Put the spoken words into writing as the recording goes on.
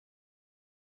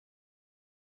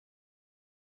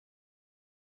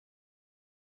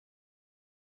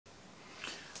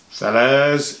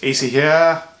Fellas, AC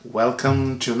here.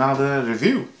 Welcome to another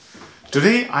review.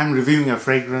 Today I'm reviewing a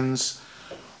fragrance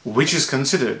which is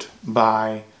considered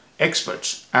by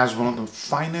experts as one of the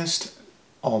finest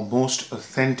or most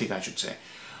authentic, I should say,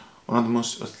 one of the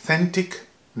most authentic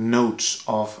notes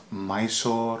of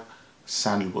Mysore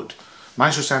sandalwood.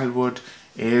 Mysore sandalwood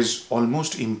is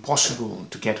almost impossible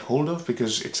to get hold of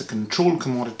because it's a controlled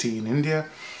commodity in India.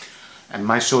 And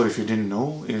Mysore, if you didn't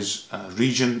know, is a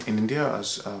region in India, a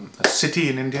city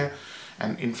in India.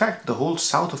 And in fact, the whole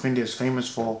south of India is famous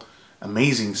for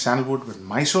amazing sandalwood, but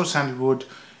Mysore sandalwood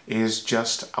is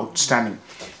just outstanding.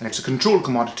 And it's a controlled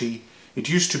commodity. It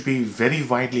used to be very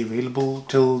widely available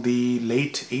till the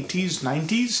late 80s,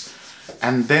 90s.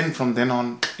 And then from then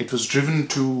on, it was driven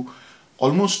to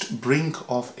almost brink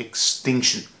of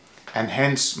extinction. And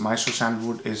hence, Mysore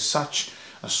sandalwood is such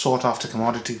a sought after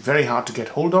commodity, very hard to get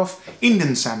hold of.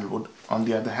 Indian sandalwood, on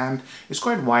the other hand, is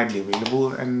quite widely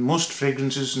available, and most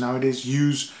fragrances nowadays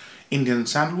use Indian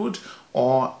sandalwood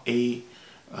or a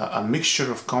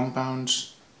mixture of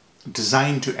compounds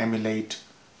designed to emulate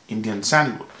Indian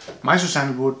sandalwood. Mysore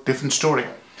sandalwood, different story.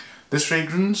 This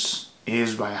fragrance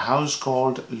is by a house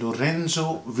called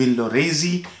Lorenzo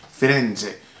Villoresi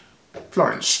Firenze,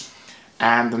 Florence.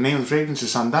 And the name of the fragrance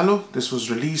is Sandalo. This was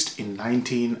released in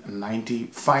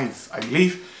 1995, I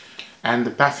believe. And the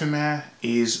parfumer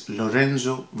is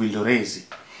Lorenzo Villoresi.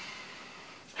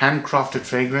 Handcrafted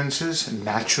fragrances,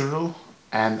 natural.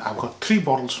 And I've got 3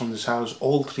 bottles from this house.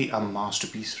 All 3 are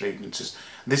masterpiece fragrances.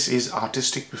 This is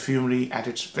artistic perfumery at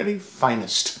its very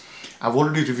finest. I've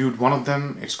already reviewed one of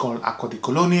them. It's called Acqua di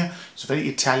Colonia. It's a very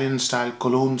Italian style,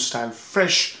 cologne style,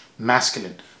 fresh,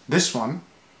 masculine. This one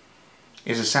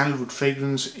is a sandalwood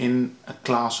fragrance in a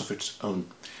class of its own.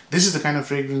 This is the kind of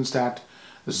fragrance that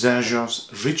Serge's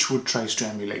Richwood tries to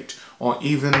emulate, or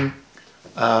even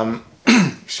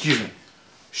excuse me,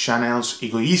 Chanel's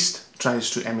Egoiste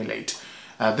tries to emulate.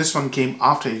 This one came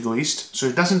after Egoiste, so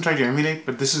it doesn't try to emulate,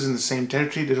 but this is in the same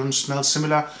territory. They don't smell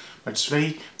similar, but it's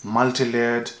very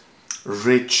multi-layered,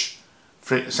 rich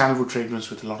sandalwood fragrance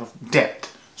with a lot of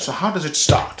depth. So how does it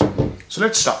start? So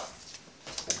let's start.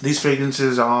 These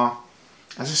fragrances are,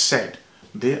 as I said,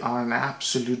 they are an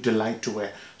absolute delight to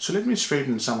wear. So let me spray it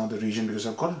in some other region because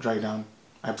I've got it dry down.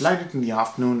 I applied it in the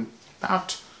afternoon,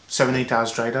 about 7-8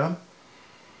 hours dry down.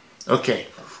 Okay,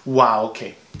 wow,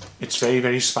 okay. It's very,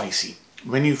 very spicy.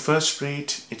 When you first spray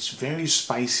it, it's very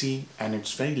spicy and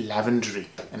it's very lavendery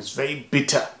and it's very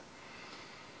bitter.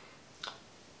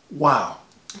 Wow,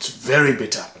 it's very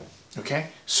bitter. Okay,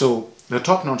 so the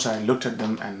top notes, I looked at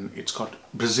them and it's got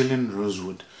Brazilian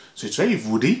rosewood. So it's very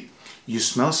woody. You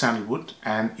smell sandalwood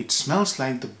and it smells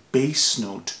like the base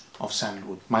note of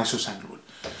sandalwood, Mysore sandalwood.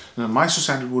 Now, Mysore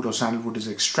sandalwood or sandalwood is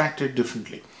extracted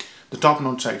differently. The top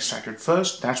notes are extracted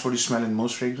first. That's what you smell in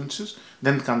most fragrances.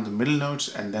 Then come the middle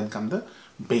notes and then come the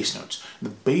base notes. The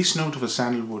base note of a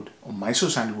sandalwood or Mysore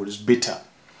sandalwood is bitter.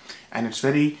 And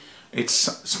it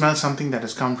smells something that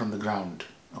has come from the ground.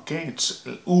 Okay, it's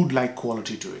oud-like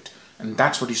quality to it. And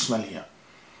that's what you smell here.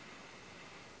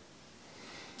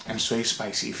 And it's very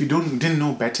spicy. If you didn't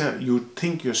know better, you'd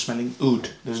think you're smelling oud.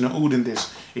 There's no oud in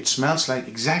this. It smells like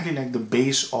exactly like the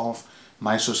base of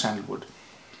Mysore sandalwood.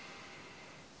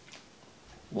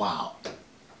 Wow.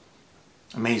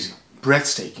 Amazing.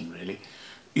 Breathtaking, really.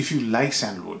 If you like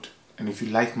sandalwood and if you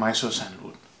like Mysore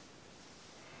sandalwood,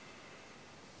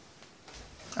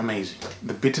 amazing.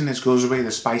 The bitterness goes away,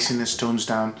 the spiciness tones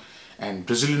down, and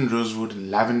Brazilian rosewood and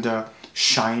lavender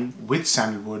shine with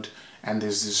sandalwood, and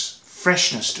there's this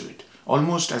freshness to it,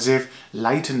 almost as if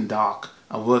light and dark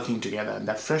are working together, and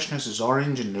that freshness is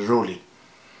orange and neroli.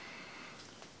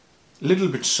 A little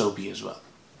bit soapy as well.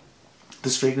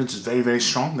 This fragrance is very, very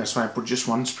strong. That's why I put just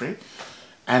one spray,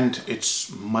 and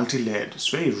it's multi-layered. It's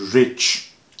very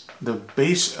rich. The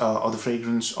base of the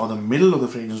fragrance or the middle of the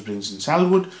fragrance brings in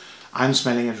sandalwood. I'm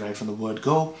smelling it right from the word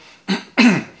go.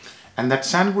 And that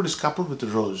sandalwood is coupled with the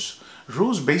rose.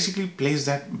 Rose basically plays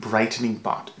that brightening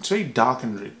part. It's very dark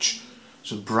and rich.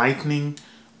 So brightening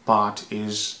part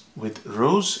is with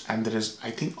rose, and there is, I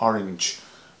think, orange.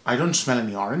 I don't smell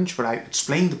any orange, but it's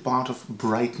playing the part of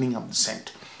brightening up the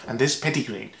scent. And there's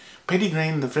petitgrain.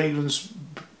 Petitgrain, the fragrance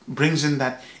brings in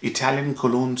that Italian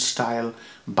cologne style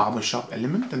barbershop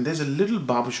element, and there's a little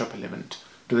barbershop element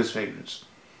to this fragrance.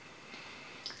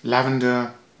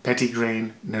 Lavender,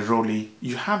 petitgrain, neroli,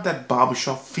 you have that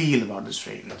barbershop feel about this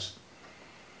fragrance.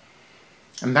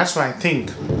 And that's why I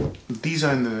think these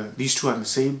two are in the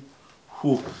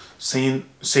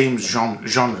same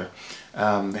genre.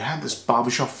 They have this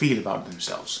barbershop feel about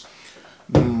themselves.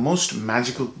 The most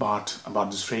magical part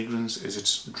about this fragrance is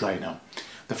its dry down.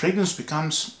 The fragrance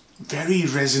becomes very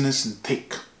resinous and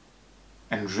thick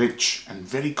and rich and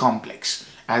very complex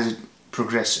as it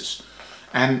progresses.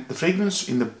 And the fragrance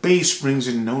in the base brings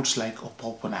in notes like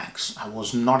opoponax. I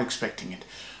was not expecting it.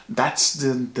 That's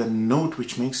the note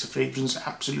which makes the fragrance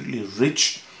absolutely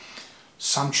rich,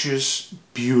 sumptuous,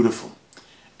 beautiful.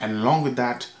 And along with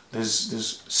that, there's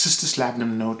this cistus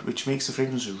labdanum note which makes the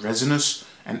fragrance resinous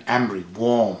and ambery,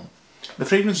 warm. The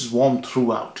fragrance is warm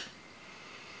throughout.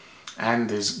 And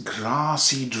there's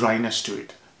grassy dryness to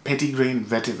it, petitgrain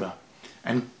vetiver,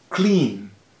 and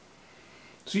clean.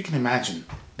 So you can imagine,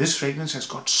 this fragrance has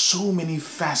got so many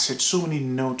facets, so many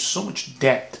notes, so much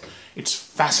depth. It's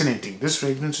fascinating. This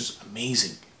fragrance is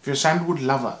amazing. If you're a sandalwood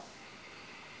lover,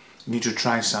 you need to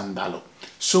try Sandalo.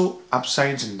 So,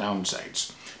 upsides and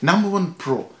downsides. Number one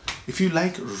pro, if you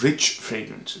like rich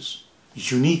fragrances,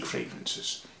 unique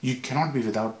fragrances, you cannot be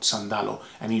without Sandalo,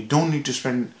 and you don't need to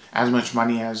spend as much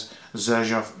money as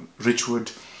Xerjoff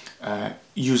Richwood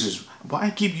uses. Why I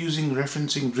keep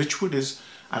referencing Richwood is,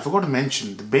 I forgot to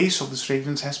mention, the base of this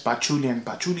fragrance has patchouli, and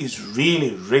patchouli is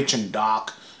really rich and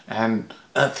dark and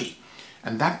earthy.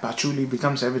 And that patchouli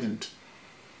becomes evident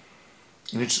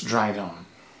in its dry down.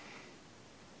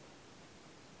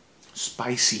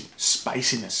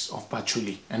 Spiciness of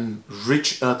patchouli and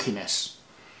rich earthiness.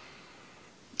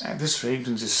 This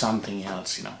fragrance is something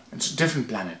else, you know. It's a different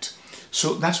planet.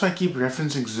 So that's why I keep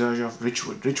referencing Xerjoff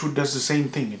Richwood. Richwood does the same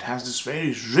thing. It has this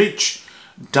very rich,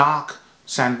 dark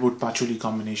sandalwood patchouli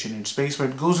combination in space, but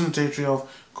it goes in the territory of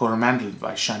Coromandel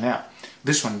by Chanel.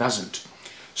 This one doesn't.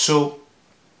 So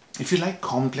if you like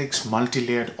complex,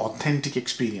 multi-layered, authentic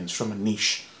experience from a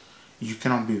niche, you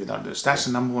cannot be without this. That's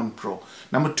the number one pro.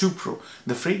 Number two pro,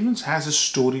 the fragrance has a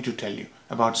story to tell you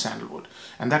about sandalwood.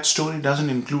 And that story doesn't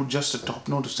include just the top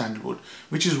note of sandalwood,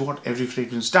 which is what every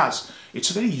fragrance does. It's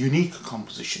a very unique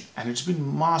composition, and it's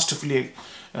been masterfully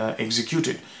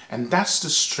executed. And that's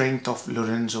the strength of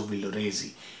Lorenzo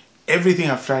Villoresi. Everything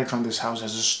I've tried from this house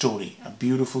has a story, a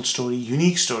beautiful story,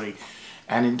 unique story.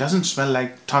 And it doesn't smell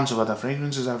like tons of other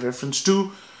fragrances I've referenced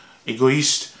to,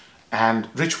 Egoist and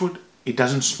Richwood. It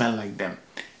doesn't smell like them.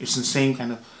 It's the same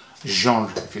kind of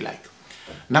genre, if you like.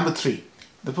 Number three,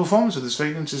 the performance of this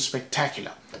fragrance is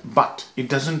spectacular, but it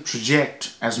doesn't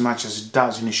project as much as it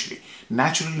does initially.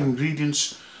 Natural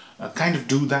ingredients kind of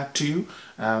do that to you,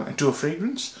 to a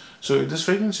fragrance. So this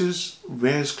fragrance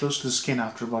wears close to the skin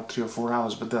after about 3 or 4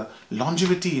 hours, but the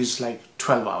longevity is like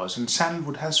 12 hours, and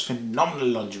sandalwood has phenomenal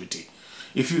longevity.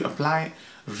 If you apply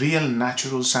real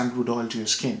natural sandalwood oil to your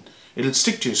skin, it'll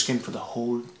stick to your skin for the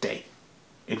whole day.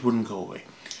 It wouldn't go away.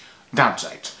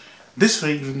 Downsides. This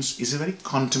fragrance is a very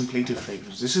contemplative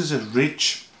fragrance. This is a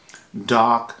rich,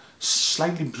 dark,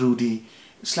 slightly broody,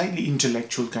 slightly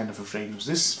intellectual kind of a fragrance.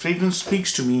 This fragrance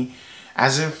speaks to me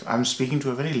as if I'm speaking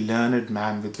to a very learned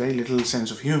man with very little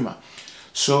sense of humor.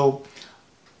 So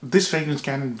this fragrance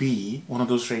can be one of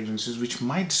those fragrances which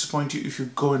might disappoint you if you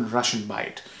go and rush and buy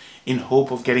it in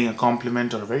hope of getting a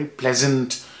compliment or a very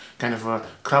pleasant kind of a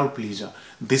crowd pleaser.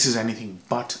 This is anything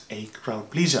but a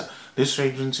crowd pleaser. This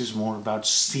fragrance is more about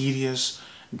serious,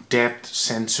 depth,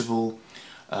 sensible,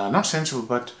 not sensible,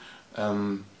 but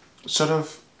sort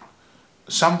of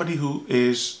somebody who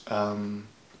is,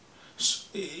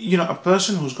 you know, a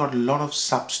person who's got a lot of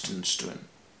substance to him.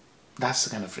 That's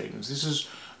the kind of fragrance. This is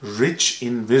rich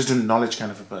in wisdom, knowledge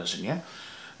kind of a person, yeah?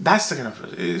 That's the kind of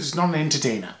person. It's not an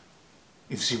entertainer,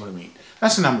 if you see what I mean.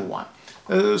 That's the number one.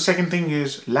 The second thing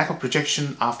is lack of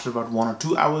projection after about 1 or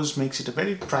 2 hours makes it a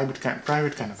very private kind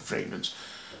of fragrance,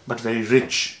 but very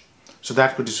rich. So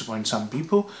that could disappoint some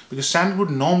people, because sandalwood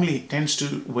normally tends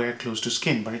to wear close to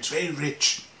skin, but it's very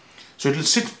rich. So it will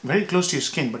sit very close to your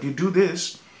skin, but you do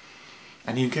this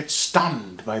and you get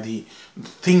stunned by the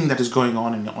thing that is going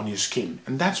on your skin.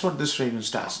 And that's what this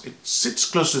fragrance does. It sits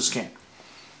close to the skin.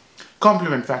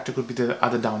 Compliment factor could be the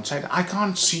other downside. I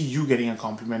can't see you getting a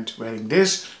compliment wearing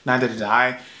this, neither did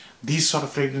I. These sort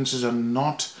of fragrances are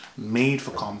not made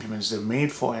for compliments, they're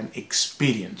made for an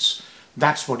experience.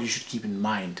 That's what you should keep in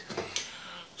mind.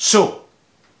 So,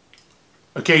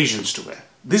 occasions to wear.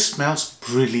 This smells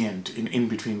brilliant in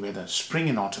between weather, spring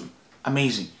and autumn.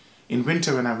 Amazing. In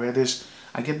winter when I wear this,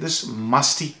 I get this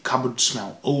musty cupboard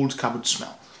smell, old cupboard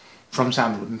smell from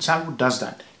sandalwood. And sandalwood does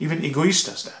that. Even Egoist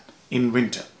does that in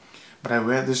winter. But I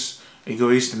wear this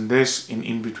Egoist and this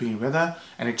in between weather,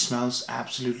 and it smells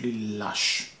absolutely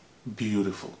lush,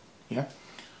 beautiful. Yeah,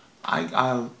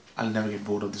 I'll never get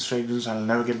bored of this fragrance. I'll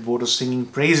never get bored of singing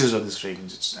praises of this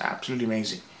fragrance. It's absolutely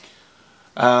amazing.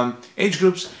 Age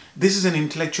groups. This is an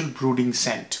intellectual brooding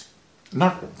scent,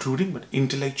 not brooding, but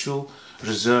intellectual,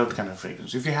 reserved kind of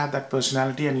fragrance. If you have that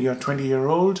personality and you're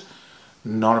 20-year-old,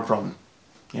 not a problem.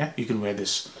 Yeah, you can wear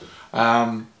this.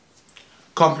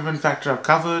 Compliment factor I've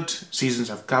covered, seasons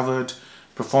I've covered,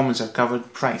 performance I've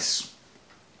covered, price.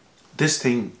 This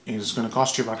thing is going to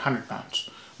cost you about £100,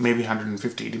 maybe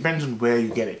 150. It depends on where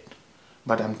you get it.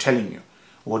 But I'm telling you,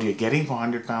 what you're getting for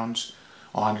 £100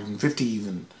 or 150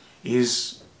 even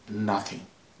is nothing.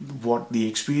 What the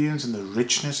experience and the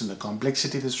richness and the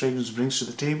complexity this fragrance brings to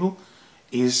the table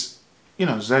is, you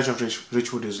know, Zurch of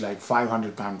Richwood is like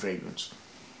 £500 fragrance.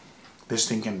 This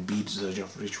thing can beat Zurch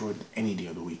of Richwood any day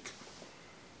of the week.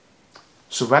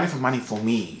 So value for money for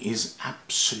me is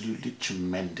absolutely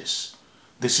tremendous.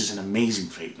 This is an amazing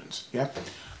fragrance. Yeah,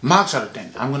 marks out of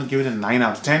 10. I'm going to give it a 9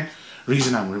 out of 10.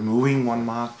 Reason I'm removing one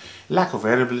mark: lack of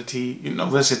wearability,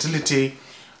 versatility.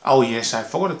 Oh yes, I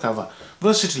forgot to cover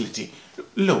versatility.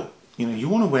 Low. You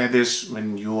want to wear this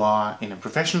when you are in a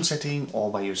professional setting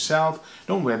or by yourself.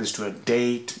 Don't wear this to a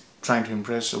date, trying to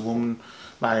impress a woman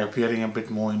by appearing a bit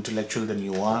more intellectual than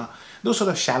you are. Those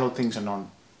sort of shallow things are not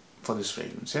for this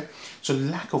fragrance. Yeah? So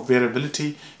lack of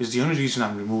wearability is the only reason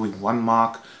I'm removing one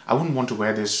mark. I wouldn't want to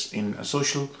wear this in a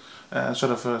social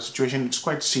sort of a situation. It's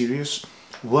quite serious.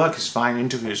 Work is fine,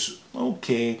 interview is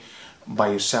okay, by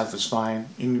yourself is fine,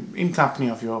 in company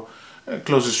of your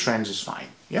closest friends is fine.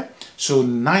 Yeah, so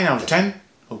 9 out of 10.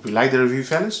 Hope you like the review,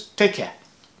 fellas. Take care.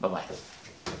 Bye bye.